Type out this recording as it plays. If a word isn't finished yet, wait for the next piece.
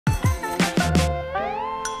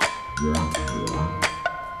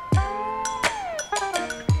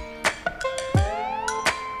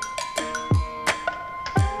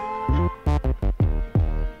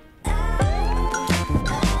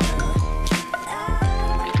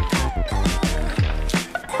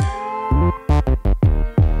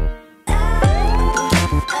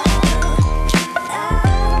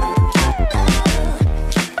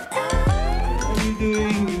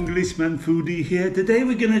foodie here. Today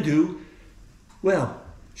we're going to do, well,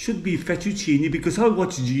 should be fettuccine because I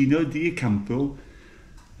watched Gino D'Acampo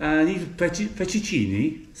and he's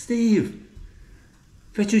fettuccine. Steve,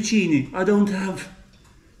 fettuccine. I don't have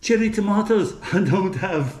cherry tomatoes. I don't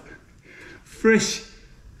have fresh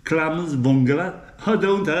clams vongole. I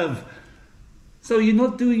don't have. So you're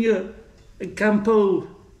not doing a Campo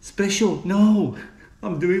special? No,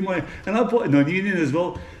 I'm doing my, and I'll put an onion in as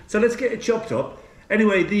well. So let's get it chopped up.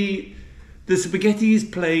 Anyway, the spaghetti is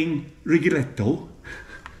plain rigoletto.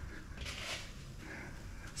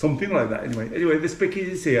 Something like that anyway. The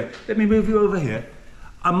spaghetti is here. Let me move you over here.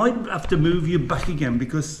 I might have to move you back again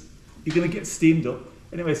because you're going to get steamed up.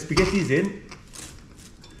 Anyway, spaghetti's in.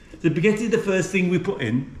 The spaghetti is the first thing we put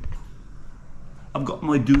in. I've got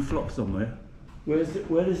my dooflop somewhere. Where is it?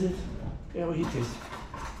 Oh, it is.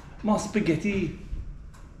 My spaghetti.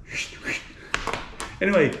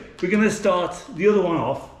 Anyway, we're going to start the other one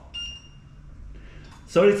off.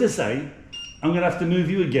 Sorry to say, I'm going to have to move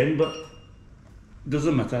you again, but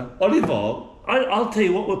doesn't matter. Olive oil, I'll tell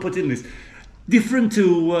you what we're putting in this. Different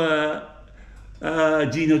to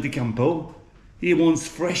Gino D'Acampo. He wants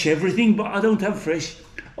fresh everything, but I don't have fresh.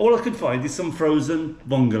 All I could find is some frozen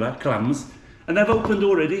vongole, clams, and they've opened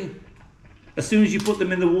already. As soon as you put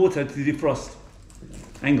them in the water to defrost.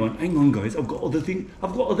 Hang on guys, I've got other things.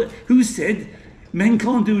 Who said men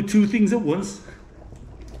can't do two things at once?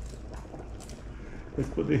 Let's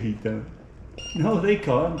put the heat down. No, they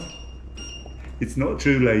can't. It's not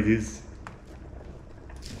true, ladies.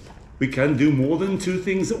 We can do more than two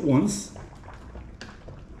things at once.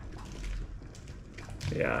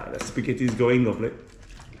 Yeah, the spaghetti is going lovely.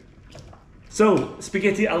 So,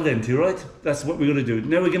 spaghetti al dente, right? That's what we're going to do.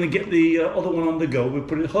 Now we're going to get the other one on the go. We'll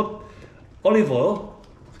put it up. Olive oil.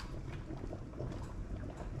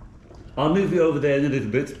 I'll move you over there in a little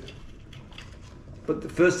bit.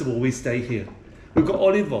 But first of all, we stay here. We've got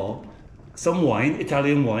olive oil, some wine,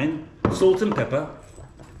 Italian wine, salt and pepper,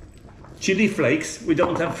 chili flakes. We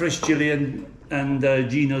don't have fresh chili, and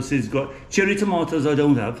Ginos has got cherry tomatoes. I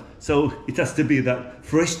don't have, so it has to be that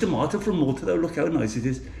fresh tomato from Malta. Though, look how nice it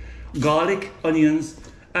is. Garlic, onions,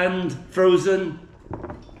 and frozen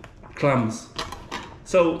clams.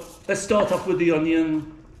 So let's start off with the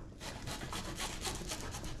onion.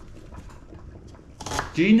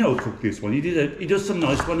 Gino cooked this one. He does some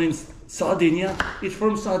nice one in Sardinia. He's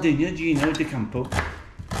from Sardinia, Gino D'Acampo.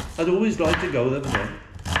 I'd always like to go there.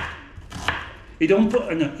 He doesn't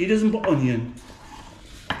put onion.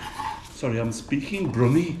 Sorry, I'm speaking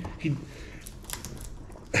Brummy.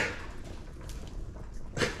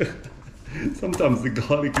 Sometimes the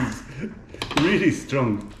garlic is really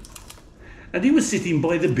strong. And he was sitting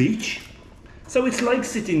by the beach. So it's like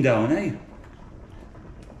sitting down, eh?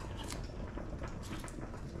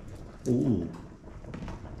 Ooh.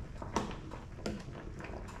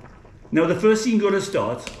 Now the first thing you've got to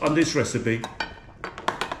start on this recipe,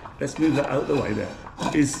 let's move that out the way there,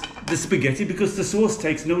 is the spaghetti, because the sauce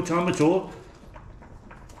takes no time at all.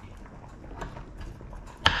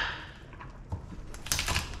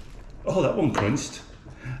 Oh, that one crunched.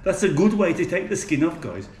 That's a good way to take the skin off,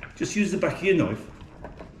 guys. Just use the back of your knife.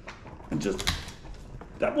 And just,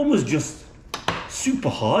 that one was just super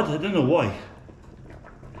hard. I don't know why.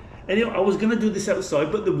 Anyway, I was going to do this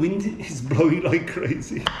outside, but the wind is blowing like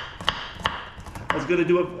crazy. I was going to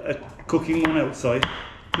do a cooking one outside,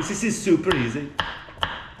 because this is super easy.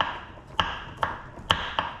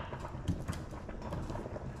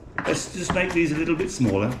 Let's just make these a little bit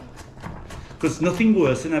smaller, because nothing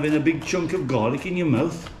worse than having a big chunk of garlic in your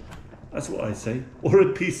mouth. That's what I say. Or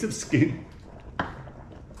a piece of skin.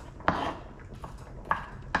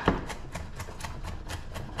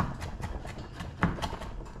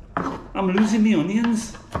 I'm losing the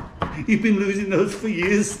onions. You've been losing those for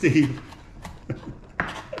years, Steve.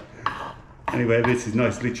 Anyway, this is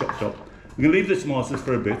nicely chopped up. We're going to leave the tomatoes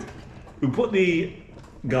for a bit. We'll put the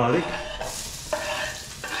garlic.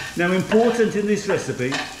 Now, important in this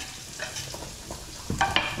recipe,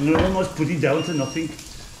 I'm going to almost put it down to nothing.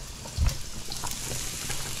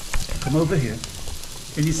 Come over here.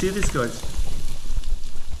 Can you see this, guys?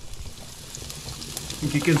 I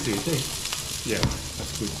think you can see it, eh? Yeah,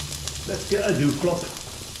 that's good. Let's get a dooflop.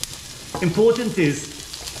 Important is,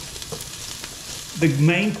 the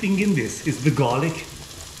main thing in this is the garlic.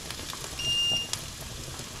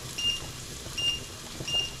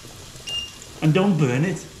 And don't burn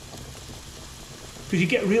it, because you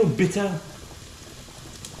get real bitter.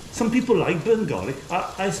 Some people like burnt garlic.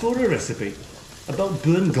 I saw a recipe about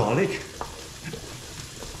burnt garlic.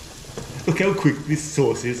 Look how quick this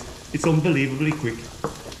sauce is. It's unbelievably quick.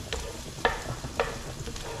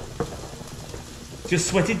 just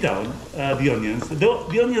sweat it down, the onions.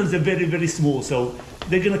 The onions are very, very small, so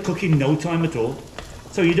they're going to cook in no time at all.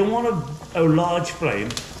 So you don't want a large flame.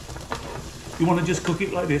 You want to just cook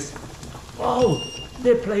it like this. Oh,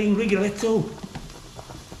 they're playing Rigoletto.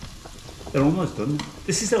 They're almost done.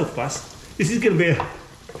 This is so fast. This is going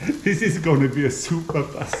to be a super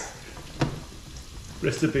fast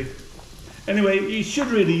recipe. Anyway, you should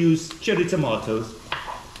really use cherry tomatoes,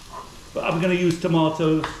 but I'm going to use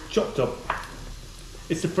tomatoes chopped up.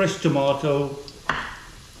 It's a fresh tomato.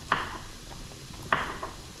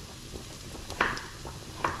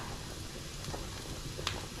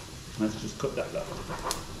 Let's just cut that up.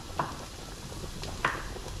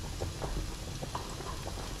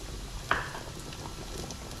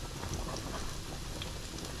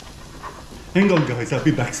 Hang on guys, I'll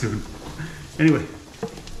be back soon. Anyway,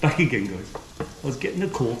 back again guys. I was getting a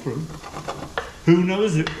call from who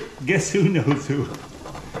knows it? Guess who knows who?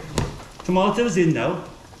 Tomatoes in now.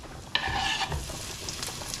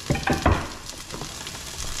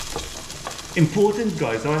 Important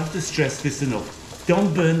guys, I have to stress this enough.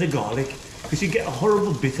 Don't burn the garlic because you get a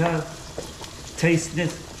horrible bitter taste in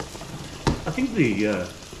it. I think the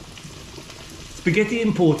spaghetti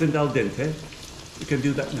important al dente. We can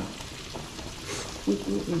do that now.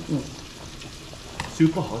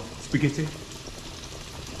 Super hot spaghetti.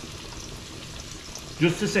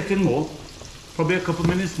 Just a second more, probably a couple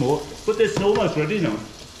minutes more, but it's almost ready now.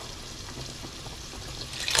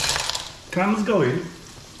 Clams go in.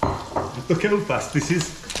 Look how fast this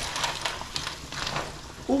is.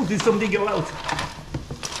 Oh, did something go out?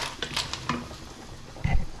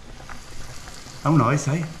 How nice,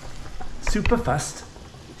 eh? Super fast.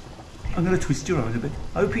 I'm going to twist you around a bit.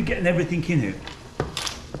 I hope you're getting everything in here.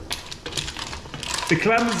 The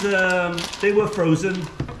clams, they were frozen,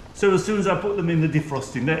 so as soon as I put them in the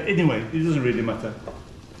defrosting, anyway, it doesn't really matter.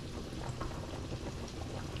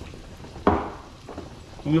 I'm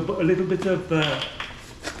going to put a little bit of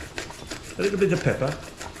pepper,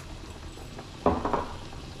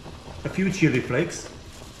 a few chili flakes,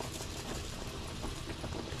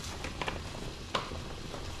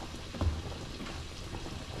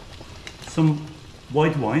 some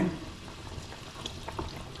white wine,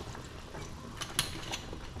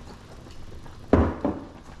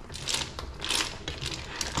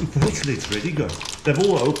 virtually it's ready guys. They've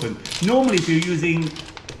all opened. Normally if you're using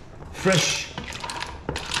fresh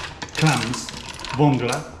clams,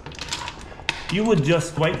 vongole, you would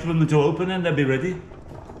just wait for them to open and they'll be ready.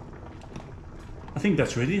 I think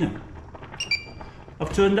that's ready now.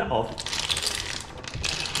 I've turned that off.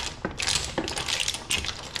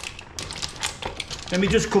 Let me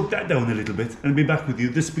just cook that down a little bit and I'll be back with you.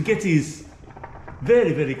 The spaghetti is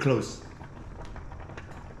very, very close.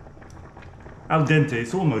 Al dente,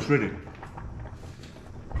 it's almost ready.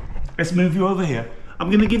 Let's move you over here. I'm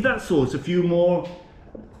going to give that sauce a few more,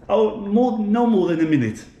 no more than a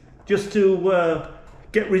minute, just to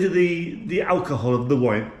get rid of the alcohol of the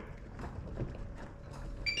wine.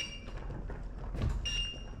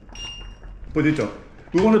 Put it up.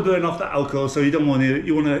 We want to burn off the alcohol, so you want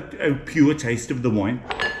a pure taste of the wine.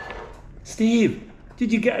 Steve,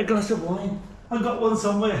 did you get a glass of wine? I got one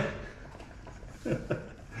somewhere.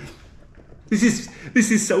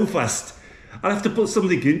 This is so fast. I'll have to put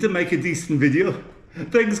something in to make a decent video.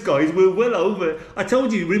 Thanks guys, we're well over. I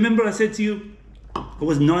told you, remember I said to you, it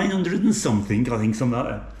was 900 and something, I think something like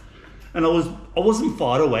that. And I wasn't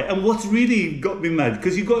far away. And what's really got me mad,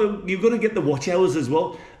 because you've got to get the watch hours as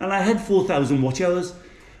well. And I had 4,000 watch hours,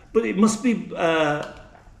 but it must be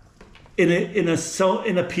in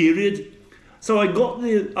a period. So I got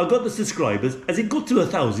the subscribers. As it got to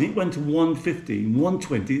 1,000, it went to 150,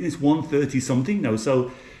 120, it's 130 something now.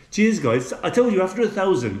 So cheers guys. I told you after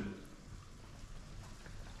 1,000,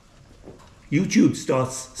 YouTube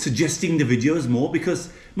starts suggesting the videos more, because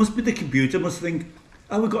it must be the computer must think,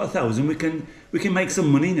 oh, we've got 1,000, we can make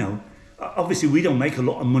some money now. Obviously we don't make a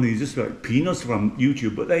lot of money, just like peanuts from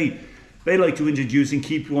YouTube, but they like to introduce and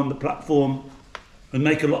keep you on the platform and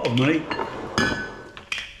make a lot of money.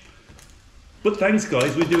 But thanks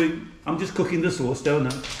guys, I'm just cooking the sauce down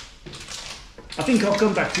now. I think I'll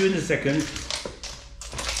come back to you in a second.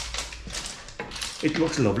 It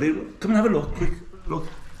looks lovely. Come and have a look, quick look.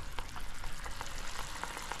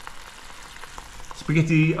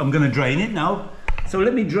 Spaghetti, I'm going to drain it now. So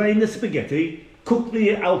let me drain the spaghetti, cook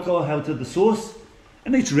the alcohol out of the sauce,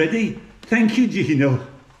 and it's ready. Thank you, Gino.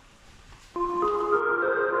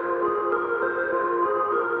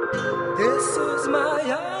 This is my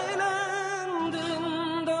island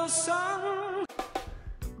in the sun.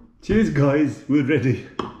 Cheers guys, we're ready.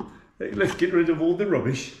 Let's get rid of all the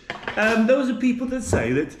rubbish. Those are people that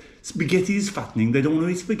say that spaghetti is fattening, they don't want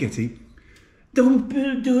to eat spaghetti. Don't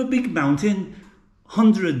do a big mountain.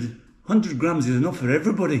 100 grams is enough for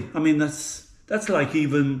everybody. I mean, that's like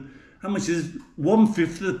even, how much is 1/5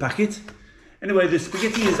 of the packet? Anyway, the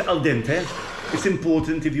spaghetti is al dente. It's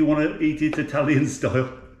important if you want to eat it Italian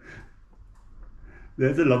style.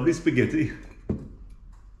 There's a lovely spaghetti.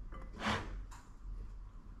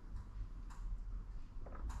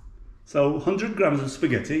 So 100 grams of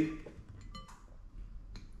spaghetti.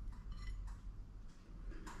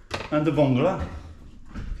 And the vongole.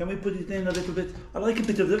 Can we put it in a little bit? I like a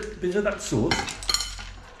bit of that sauce.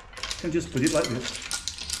 Can just put it like this.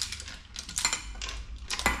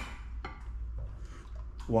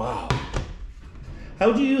 Wow.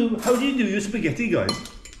 How do you do your spaghetti, guys?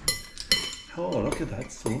 Oh, look at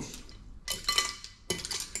that sauce.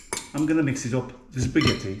 I'm gonna mix it up. The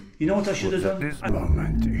spaghetti. You know what I should have done? At this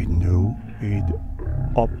moment, it knew it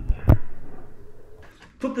up.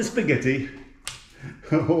 Put the spaghetti.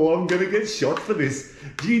 Oh, I'm gonna get shot for this.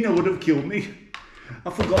 Gino would have killed me. I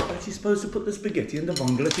forgot that you're supposed to put the spaghetti and the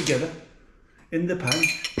vongole together in the pan.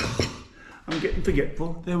 I'm getting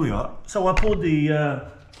forgetful. There we are. So I poured the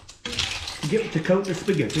to coat the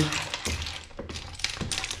spaghetti,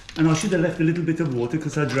 and I should have left a little bit of water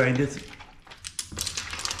because I drained it.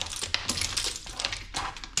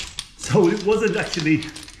 So it wasn't actually.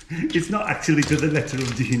 It's not actually to the letter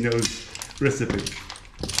of Gino's recipe.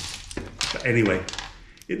 But anyway,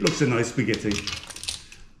 it looks a nice spaghetti.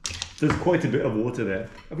 There's quite a bit of water there.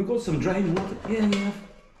 Have we got some drained water? Yeah, we have.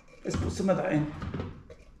 Let's put some of that in.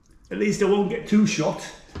 At least I won't get too shot.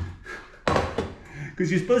 Because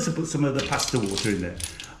you're supposed to put some of the pasta water in there.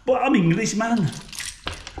 But I'm English, man.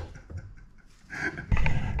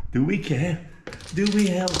 Do we care? Do we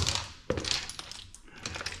help?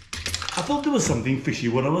 I thought there was something fishy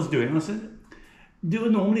what I was doing. I said, do I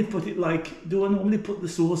normally put the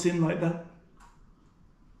sauce in like that?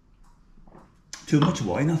 Too much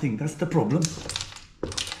wine, I think that's the problem.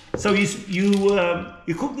 So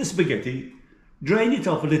you cook the spaghetti, drain it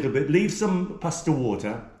off a little bit, leave some pasta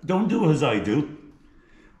water. Don't do as I do.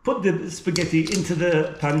 Put the spaghetti into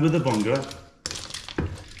the pan with the vongole,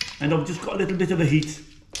 and I've just got a little bit of a heat.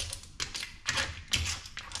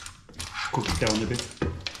 Cook it down a bit.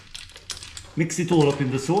 Mix it all up in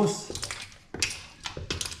the sauce.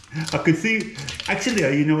 I could see, actually,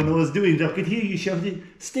 you know, when I was doing it, I could hear you shouting,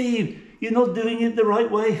 Steve, you're not doing it the right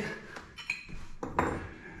way.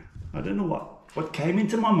 I don't know what came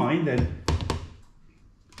into my mind then.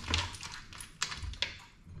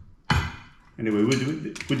 Anyway,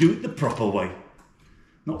 we'll do it the proper way,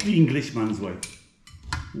 not the Englishman's way.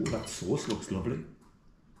 Oh, that sauce looks lovely.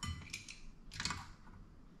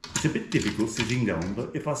 It's a bit difficult sitting down,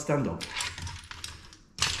 but if I stand up.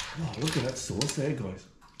 Oh, look at that sauce there, guys.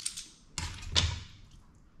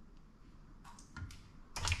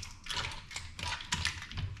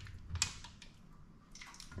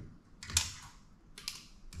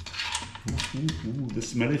 Ooh, the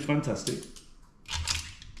smell is fantastic.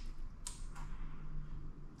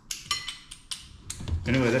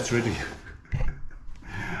 Anyway, that's ready.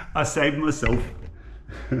 I saved myself.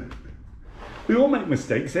 We all make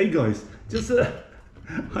mistakes, eh, guys? Just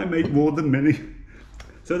I made more than many.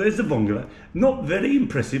 So there's the vongole. Not very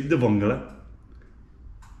impressive, the vongole.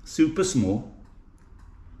 Super small.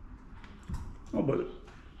 Oh, but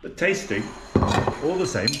tasty. All the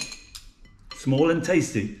same. Small and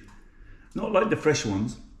tasty. Not like the fresh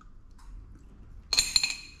ones.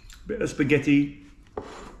 Bit of spaghetti.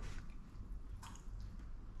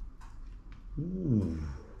 Ooh.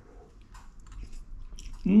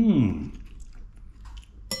 Mmm.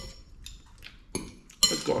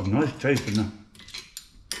 It's got a nice taste in there.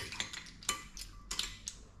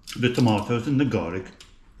 The tomatoes and the garlic.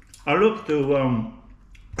 I love to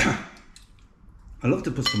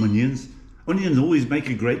put some onions. Onions always make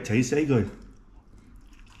a great taste, eh, guys?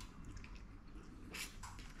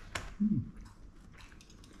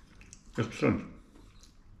 Excellent.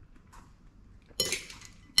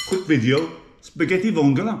 Quick video, spaghetti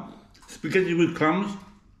vongole, spaghetti with clams,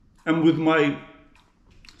 and with my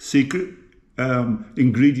secret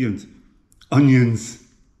ingredient, onions.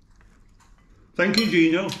 Thank you,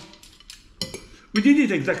 Gino. We did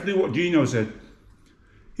it exactly what Gino said.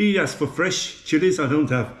 He asked for fresh chilies, I don't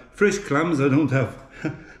have. Fresh clams, I don't have.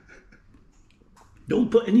 Don't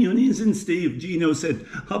put any onions in, Steve. Gino said,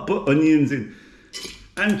 I'll put onions in.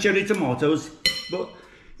 And cherry tomatoes. But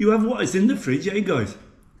you have what is in the fridge, eh, guys?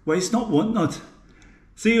 Waste not, want not.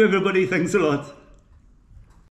 See you, everybody. Thanks a lot.